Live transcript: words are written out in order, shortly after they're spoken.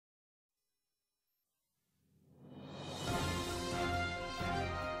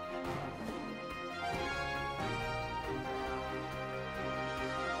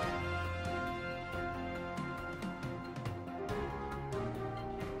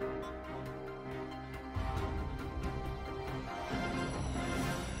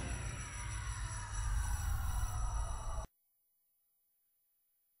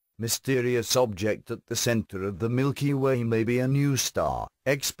mysterious object at the center of the Milky Way may be a new star.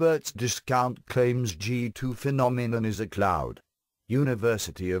 Experts discount claims G2 phenomenon is a cloud.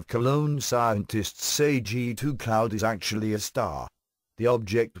 University of Cologne scientists say G2 cloud is actually a star. The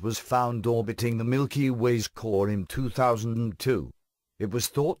object was found orbiting the Milky Way's core in 2002. It was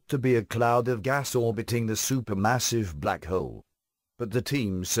thought to be a cloud of gas orbiting the supermassive black hole. But the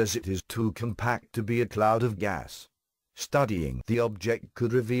team says it is too compact to be a cloud of gas. Studying the object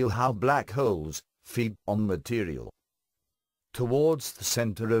could reveal how black holes feed on material. Towards the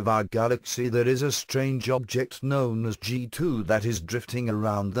center of our galaxy there is a strange object known as G2 that is drifting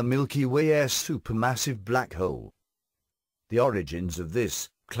around the Milky Way's supermassive black hole. The origins of this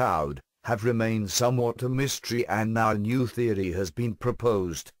cloud have remained somewhat a mystery, and now a new theory has been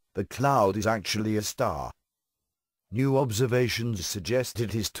proposed. The cloud is actually a star. New observations suggest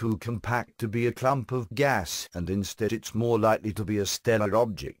it is too compact to be a clump of gas, and instead it's more likely to be a stellar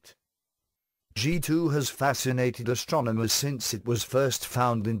object. G2 has fascinated astronomers since it was first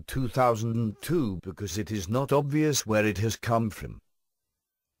found in 2002 because it is not obvious where it has come from.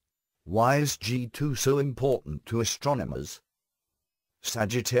 Why is G2 so important to astronomers?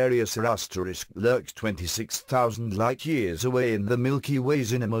 Sagittarius A** lurks 26,000 light-years away in the Milky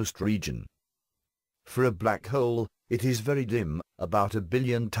Way's innermost region. For a black hole, it is very dim, about 1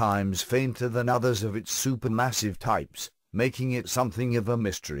 billion times fainter than others of its supermassive types, making it something of a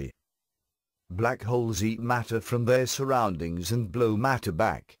mystery. Black holes eat matter from their surroundings and blow matter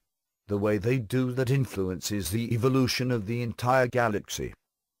back. The way they do that influences the evolution of the entire galaxy.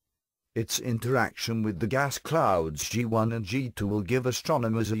 Its interaction with the gas clouds G1 and G2 will give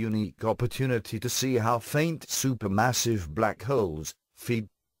astronomers a unique opportunity to see how faint supermassive black holes feed.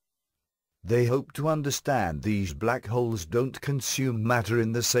 They hope to understand these black holes don't consume matter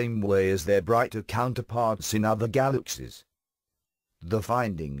in the same way as their brighter counterparts in other galaxies. The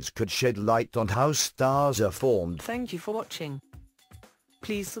findings could shed light on how stars are formed. Thank you for watching.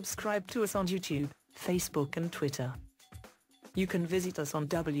 Please subscribe to us on YouTube, Facebook and Twitter. You can visit us on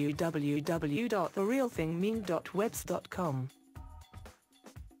www.therealthingmeme.webs.com.